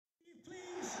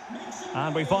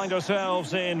And we find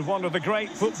ourselves in one of the great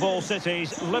football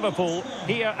cities, Liverpool,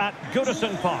 here at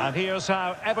Goodison Park. And here's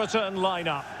how Everton line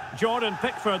up. Jordan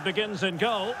Pickford begins in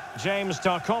goal. James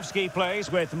Tarkowski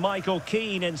plays with Michael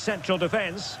Keane in central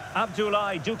defence.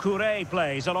 Abdoulaye Doucouré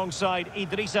plays alongside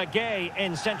Idrissa Gueye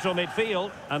in central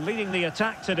midfield. And leading the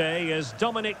attack today is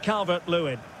Dominic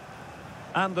Calvert-Lewin.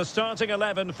 And the starting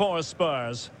 11 for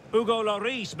Spurs. Hugo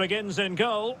Lloris begins in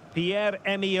goal.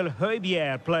 Pierre-Emile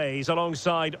Højbjerg plays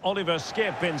alongside Oliver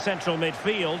Skipp in central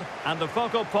midfield. And the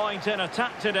focal point in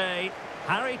attack today,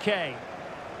 Harry Kane.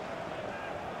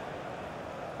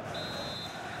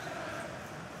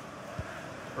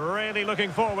 Really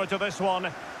looking forward to this one.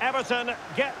 Everton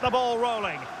get the ball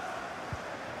rolling.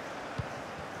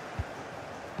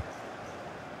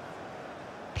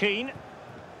 Keane.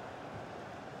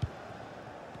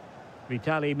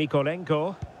 Vitaly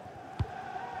Mykolenko.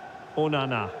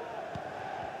 Onana.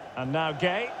 And now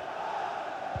Gueye.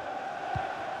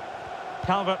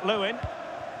 Calvert-Lewin.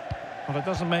 Well, it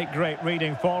doesn't make great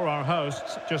reading for our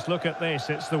hosts. Just look at this.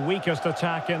 It's the weakest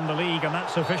attack in the league, and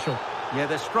that's official. Yeah,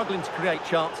 they're struggling to create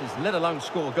chances, let alone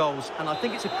score goals. And I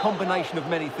think it's a combination of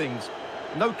many things.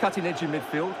 No cutting edge in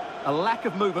midfield, a lack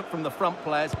of movement from the front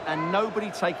players, and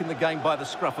nobody taking the game by the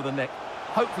scruff of the neck.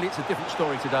 Hopefully it's a different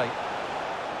story today.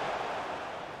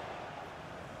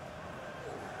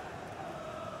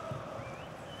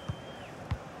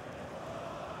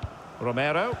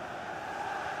 Romero.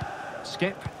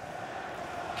 Skipp.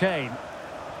 Kane.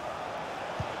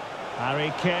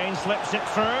 Harry Kane slips it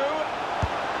through.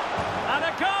 And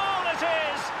a goal it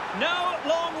is! No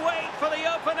long wait for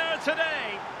the opener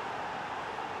today.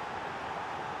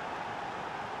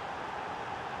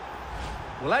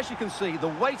 Well, as you can see, the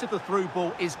weight of the through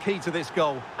ball is key to this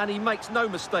goal. And he makes no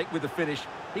mistake with the finish.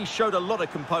 He showed a lot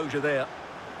of composure there.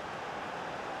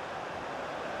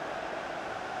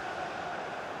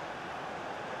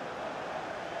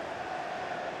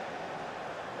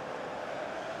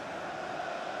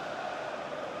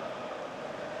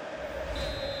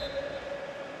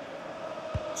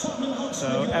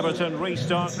 So Everton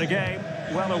restart the game,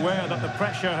 well aware that the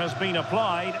pressure has been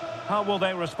applied. How will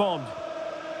they respond?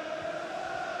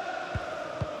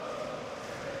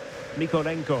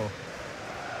 Mykolenko.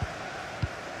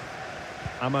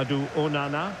 Amadou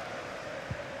Onana.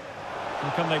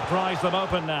 And can they prise them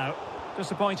open now?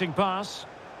 Disappointing pass.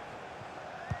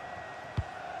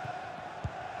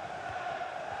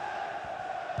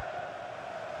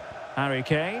 Harry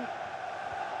Kane.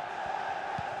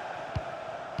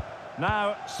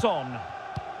 Now Son.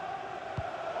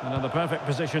 Another perfect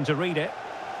position to read it.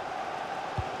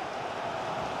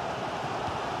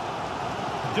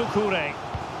 Doucouré.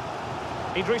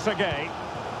 Idrissa Gueye.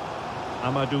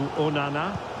 Amadou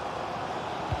Onana.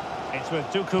 It's with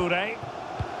Doucouré.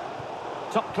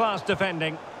 Top class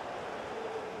defending.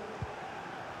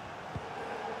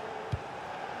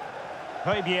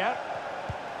 Højbjerg.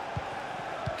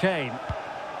 Kane.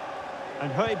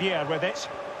 And Højbjerg with it.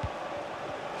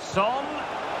 Son.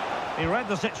 He read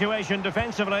the situation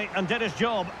defensively and did his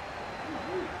job.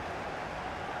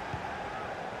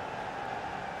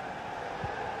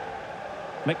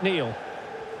 McNeil.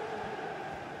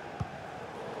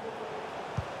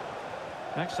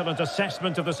 Excellent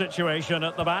assessment of the situation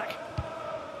at the back.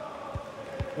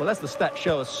 Well, as the stats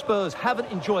show us, Spurs haven't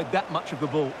enjoyed that much of the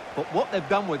ball, but what they've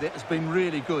done with it has been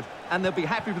really good, and they'll be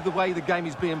happy with the way the game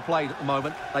is being played at the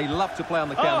moment. They love to play on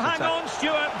the counter-attack. Oh, hang on,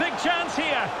 Stuart. Big chance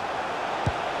here.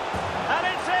 And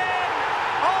it's in!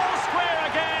 All square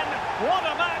again. What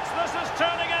a match this is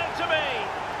turning out to be.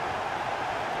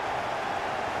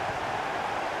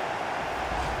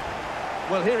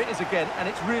 Well, here it is again, and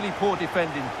it's really poor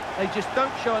defending. They just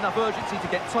don't show enough urgency to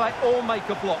get tight or make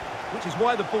a block, which is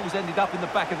why the ball's ended up in the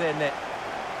back of their net.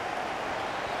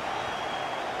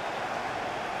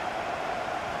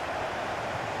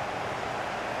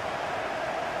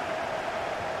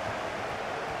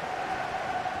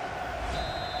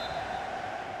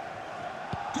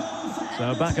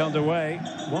 So back underway.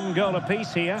 One goal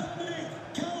apiece here.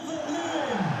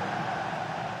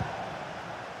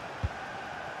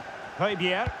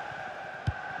 Højbjerg.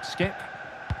 Skipp.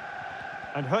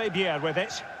 And Højbjerg with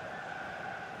it.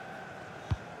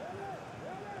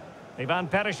 Ivan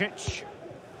Perisic.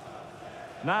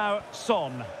 Now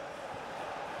Son.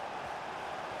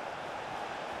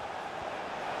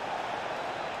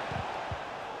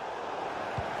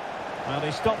 Well,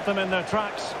 they stopped them in their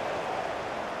tracks.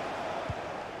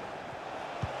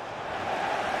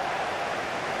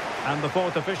 And the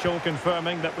fourth official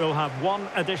confirming that we'll have one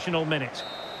additional minute.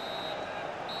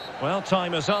 Well,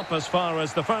 time is up as far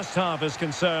as the first half is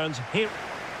concerned. Here.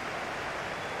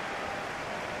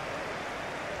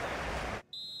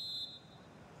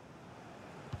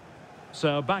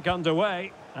 So back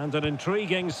underway, and an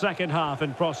intriguing second half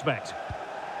in prospect.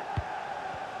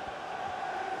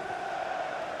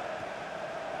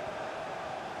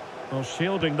 Well,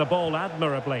 shielding the ball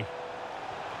admirably.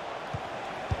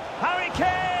 Harry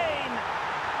Kane!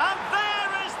 And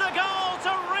there is the goal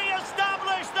to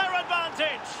re-establish their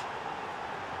advantage!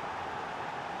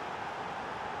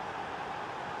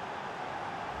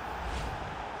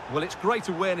 Well, it's great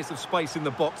awareness of space in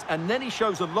the box, and then he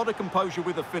shows a lot of composure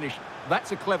with the finish.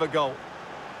 That's a clever goal.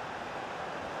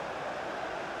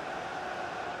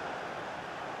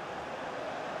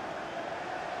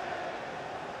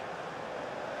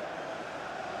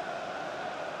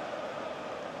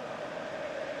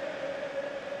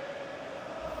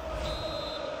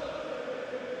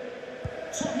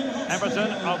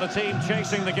 Everton are the team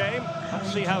chasing the game.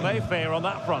 Let's see how they fare on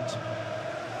that front.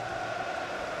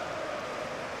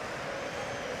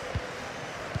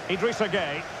 Idrissa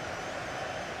Gueye.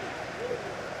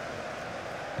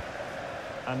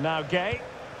 And now Gueye.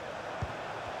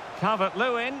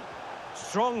 Calvert-Lewin.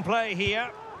 Strong play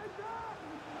here.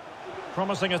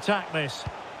 Promising attack this.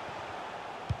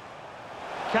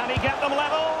 Can he get them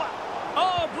level?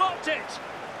 Oh, blocked it!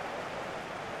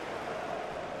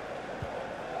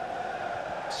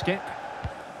 Skip.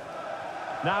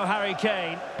 Now Harry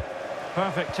Kane.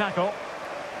 Perfect tackle.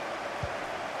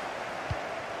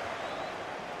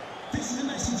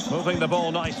 Moving the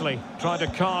ball nicely, trying to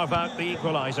carve out the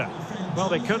equaliser. Well,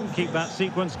 they couldn't keep that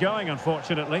sequence going,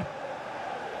 unfortunately.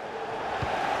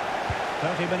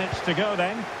 30 minutes to go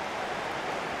then.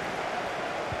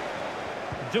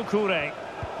 Doucouré.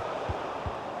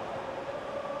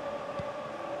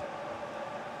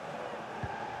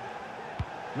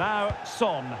 Now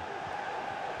Son.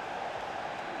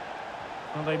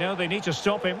 Well, they know they need to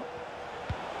stop him.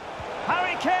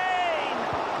 Harry Kane!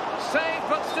 Saved,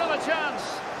 but still a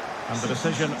chance. And the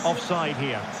decision offside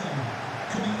here.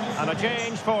 And a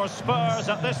change for Spurs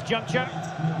at this juncture.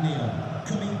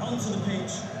 Coming onto the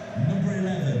pitch, number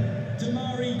 11,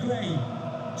 Demarai Gray.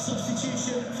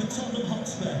 Substitution for Tottenham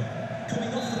Hotspur.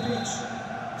 Coming off the pitch,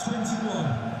 21,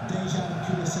 Dejan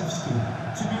Kulusevski.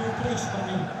 To be replaced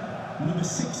by number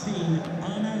 16,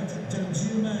 Arnaud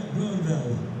Danjuma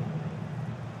Roosevelt.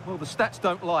 Well, the stats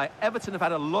don't lie. Everton have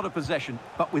had a lot of possession,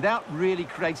 but without really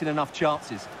creating enough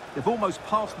chances. They've almost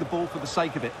passed the ball for the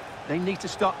sake of it. They need to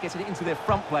start getting it into their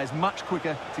front players much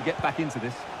quicker to get back into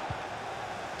this.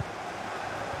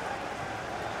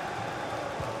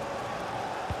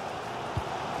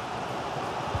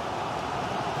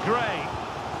 Gray.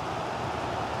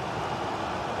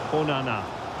 Onana.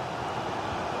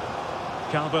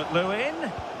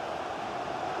 Calvert-Lewin.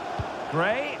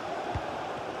 Gray.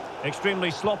 Extremely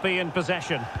sloppy in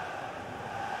possession.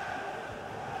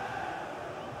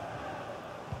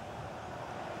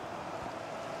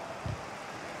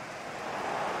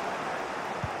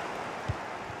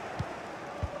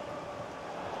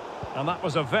 And that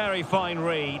was a very fine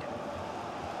read.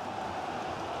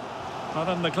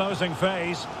 Well, in the closing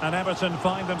phase, and Everton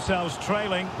find themselves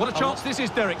trailing. What a chance this is,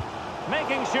 Derek.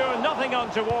 Making sure nothing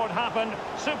untoward happened.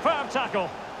 Superb tackle.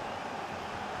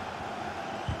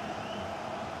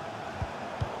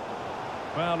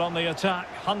 Well, on the attack,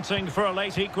 hunting for a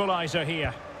late equaliser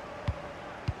here.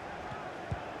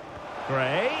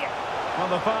 Gray. Well,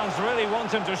 the fans really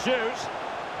want him to shoot.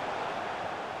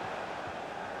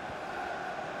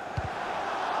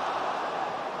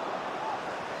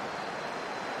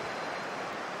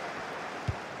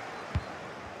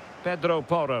 Pedro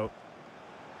Porro.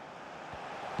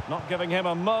 Not giving him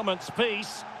a moment's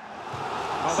peace.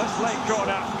 Well, this late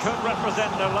corner could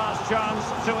represent their last chance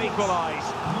to equalise.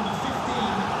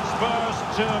 Spurs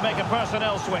to make a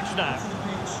personnel switch now.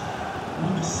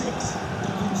 Number 6,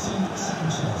 Davinson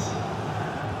Sanchez.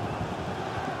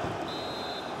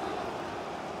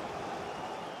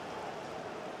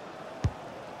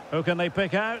 Who can they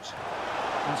pick out?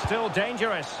 And still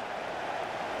dangerous.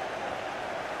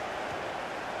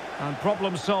 And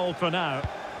problem solved for now.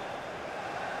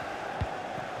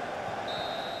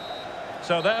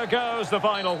 So there goes the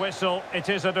final whistle. It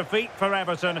is a defeat for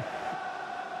Everton.